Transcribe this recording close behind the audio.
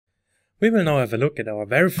We will now have a look at our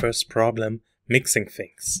very first problem, mixing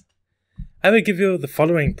things. I will give you the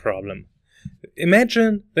following problem.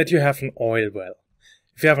 Imagine that you have an oil well.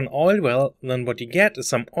 If you have an oil well, then what you get is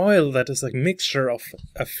some oil that is a mixture of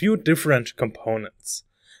a few different components.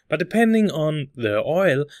 But depending on the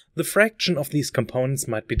oil, the fraction of these components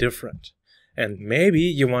might be different. And maybe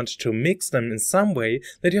you want to mix them in some way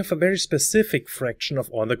that you have a very specific fraction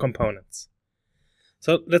of all the components.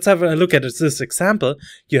 So let's have a look at this example.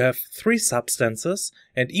 You have three substances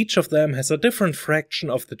and each of them has a different fraction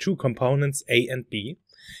of the two components A and B.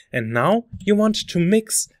 And now you want to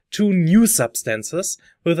mix two new substances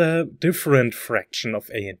with a different fraction of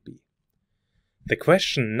A and B. The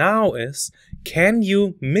question now is, can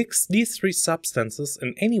you mix these three substances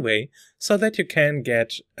in any way so that you can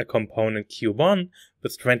get a component Q1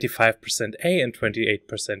 with 25% A and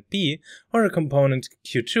 28% B, or a component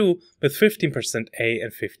Q2 with 15% A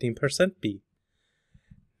and 15% B?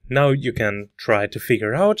 Now you can try to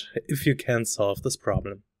figure out if you can solve this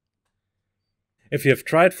problem. If you have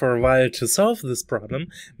tried for a while to solve this problem,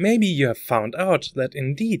 maybe you have found out that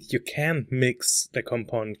indeed you can mix the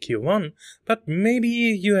component Q1, but maybe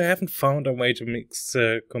you haven't found a way to mix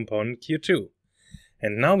the component Q2.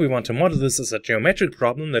 And now we want to model this as a geometric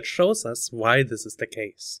problem that shows us why this is the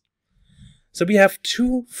case. So we have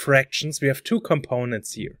two fractions, we have two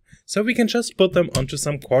components here. So we can just put them onto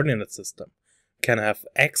some coordinate system. We can have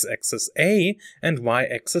x-axis A and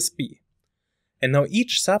y-axis B. And now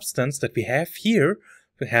each substance that we have here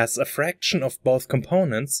has a fraction of both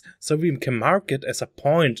components, so we can mark it as a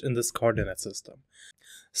point in this coordinate system.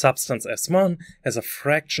 Substance S1 has a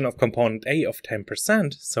fraction of component A of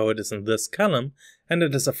 10%, so it is in this column, and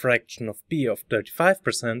it is a fraction of B of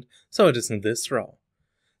 35%, so it is in this row.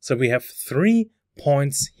 So we have 3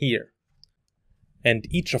 points here. And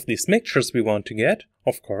each of these mixtures we want to get,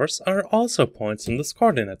 of course, are also points in this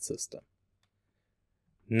coordinate system.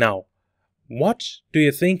 Now, what do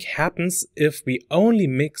you think happens if we only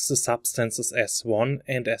mix the substances S1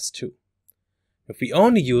 and S2? If we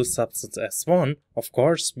only use substance S1, of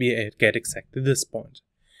course we get exactly this point.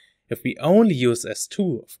 If we only use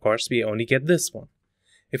S2, of course we only get this one.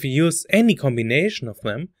 If we use any combination of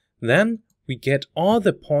them, then we get all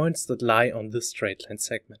the points that lie on this straight line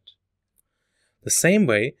segment. The same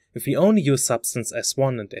way, if we only use substance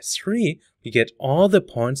S1 and S3, we get all the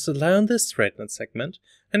points that lie on this straight line segment,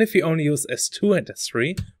 and if we only use S2 and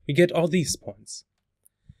S3, we get all these points.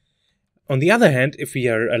 On the other hand, if we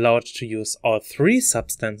are allowed to use all three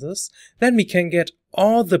substances, then we can get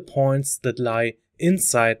all the points that lie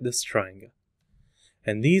inside this triangle.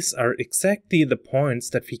 And these are exactly the points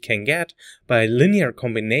that we can get by linear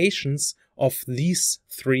combinations of these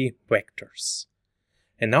three vectors.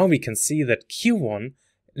 And now we can see that Q1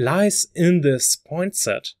 lies in this point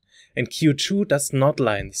set and Q2 does not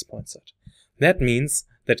lie in this point set. That means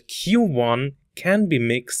that Q1 can be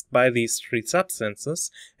mixed by these three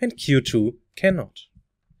substances and Q2 cannot.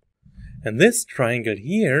 And this triangle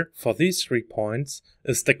here for these 3 points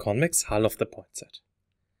is the convex hull of the point set.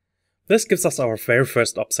 This gives us our very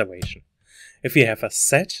first observation. If we have a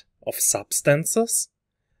set of substances,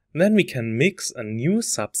 then we can mix a new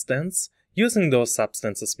substance using those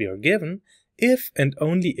substances we are given, if and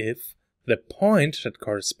only if the point that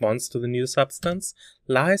corresponds to the new substance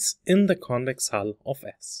lies in the convex hull of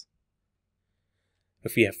S.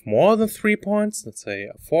 If we have more than 3 points, let's say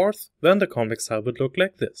a fourth, then the convex hull would look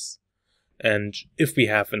like this. And if we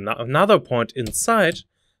have another point inside,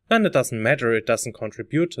 then it doesn't matter, it doesn't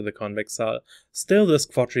contribute to the convex hull. Still, this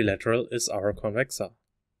quadrilateral is our convex hull.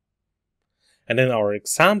 And in our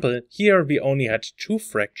example, here we only had 2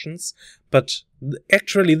 fractions, but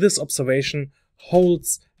actually this observation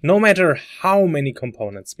holds no matter how many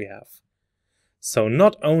components we have. So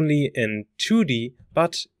not only in 2D,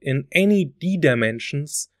 but in any D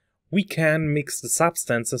dimensions, we can mix the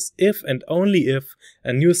substances if and only if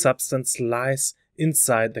a new substance lies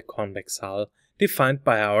inside the convex hull defined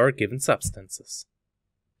by our given substances.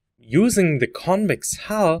 Using the convex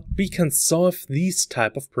hull, we can solve these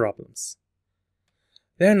type of problems.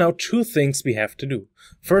 There are now 2 things we have to do.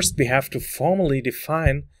 First, we have to formally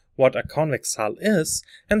define what a convex hull is,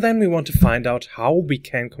 and then we want to find out how we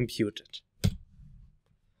can compute it.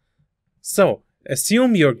 So,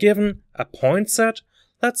 assume you're given a point set.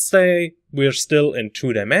 Let's say we're still in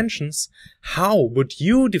 2 dimensions. How would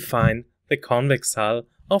you define the convex hull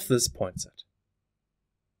of this point set?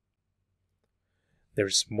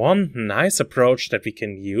 There's one nice approach that we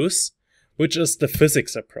can use, which is the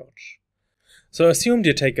physics approach. So assume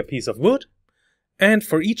you take a piece of wood, and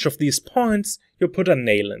for each of these points, you put a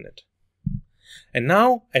nail in it. And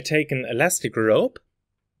now I take an elastic rope,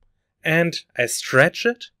 and I stretch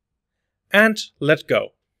it, and let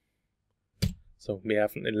go. So we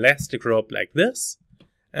have an elastic rope like this,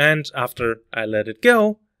 and after I let it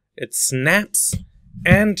go, it snaps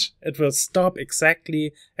and it will stop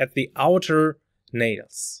exactly at the outer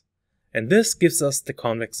nails. And this gives us the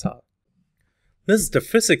convex hull. This is the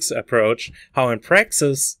physics approach, how in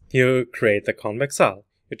praxis you create the convex hull.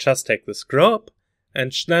 You just take this rope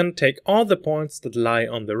and then take all the points that lie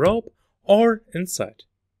on the rope or inside.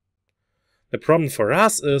 The problem for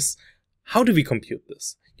us is, how do we compute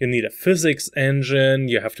this? You need a physics engine,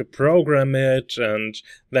 you have to program it, and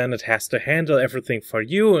then it has to handle everything for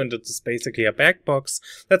you, and it's basically a black box.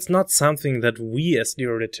 That's not something that we as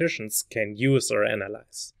theoreticians can use or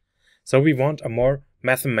analyze. So we want a more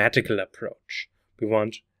mathematical approach. We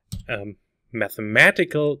want a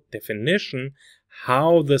mathematical definition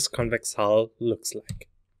how this convex hull looks like.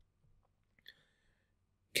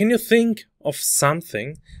 Can you think of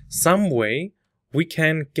something, some way we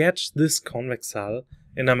can get this convex hull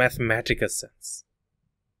in a mathematical sense?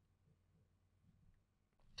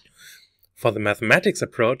 For the mathematics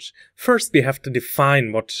approach, first we have to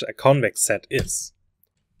define what a convex set is.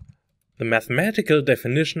 The mathematical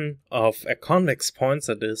definition of a convex point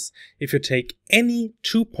set is, if you take any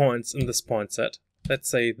 2 points in this point set, let's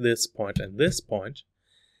say this point and this point,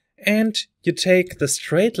 and you take the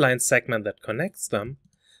straight line segment that connects them,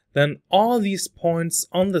 then all these points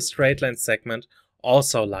on the straight line segment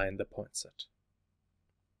also lie in the point set.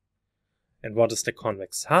 And what is the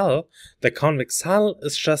convex hull? The convex hull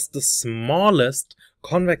is just the smallest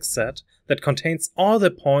convex set that contains all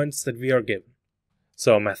the points that we are given.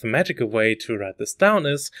 So a mathematical way to write this down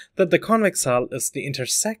is that the convex hull is the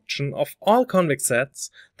intersection of all convex sets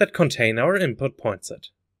that contain our input point set.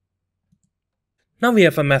 Now we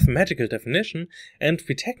have a mathematical definition, and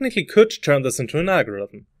we technically could turn this into an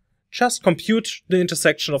algorithm. Just compute the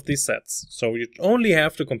intersection of these sets. So you only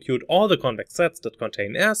have to compute all the convex sets that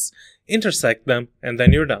contain S, intersect them, and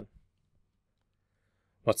then you're done.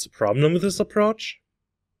 What's the problem with this approach?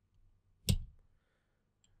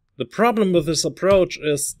 The problem with this approach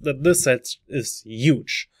is that this set is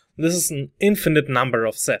huge. This is an infinite number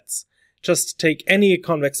of sets. Just take any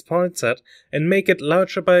convex point set and make it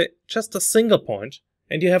larger by just a single point,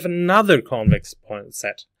 and you have another convex point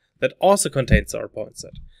set that also contains our point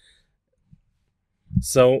set.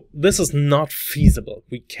 So this is not feasible.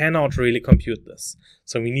 We cannot really compute this.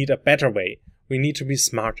 So we need a better way. We need to be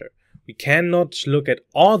smarter. We cannot look at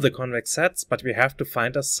all the convex sets, but we have to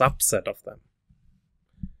find a subset of them.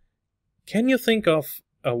 Can you think of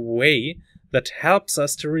a way that helps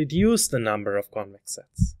us to reduce the number of convex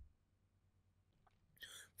sets?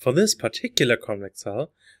 For this particular convex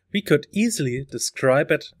hull, we could easily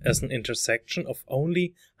describe it as an intersection of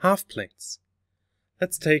only half planes.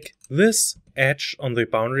 Let's take this edge on the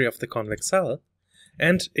boundary of the convex hull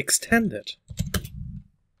and extend it.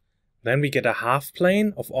 Then we get a half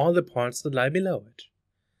plane of all the points that lie below it.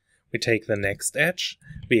 We take the next edge,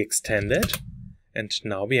 we extend it, and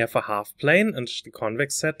now we have a half plane, and the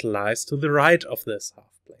convex set lies to the right of this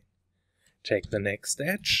half plane. Take the next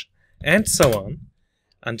edge, and so on,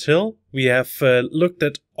 until we have looked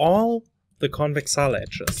at all the convex hull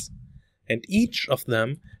edges, and each of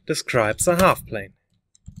them describes a half plane.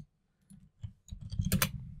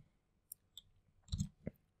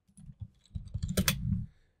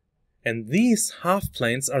 And these half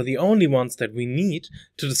planes are the only ones that we need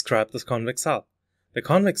to describe this convex hull. The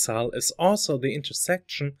convex hull is also the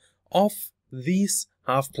intersection of these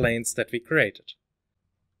half planes that we created.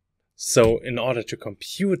 So in order to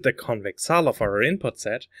compute the convex hull of our input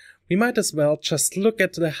set, we might as well just look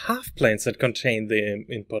at the half planes that contain the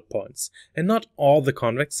input points, and not all the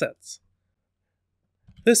convex sets.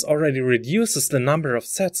 This already reduces the number of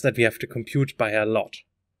sets that we have to compute by a lot.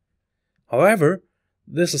 However,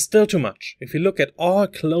 this is still too much. If you look at all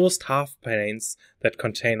closed half planes that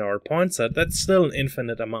contain our point set, that's still an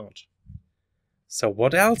infinite amount. So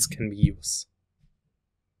what else can we use?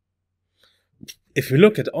 If we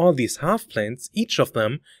look at all these half planes, each of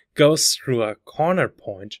them goes through a corner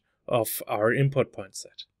point of our input point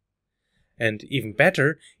set. And even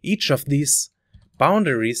better, each of these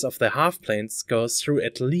boundaries of the half planes goes through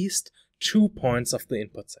at least 2 points of the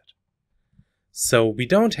input set. So we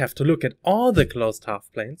don't have to look at all the closed half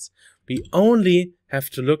planes, we only have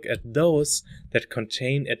to look at those that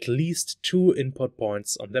contain at least 2 input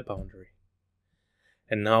points on the boundary.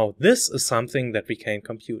 And now this is something that we can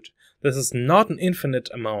compute. This is not an infinite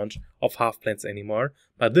amount of half planes anymore,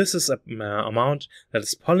 but this is an amount that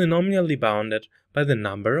is polynomially bounded by the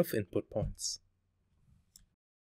number of input points.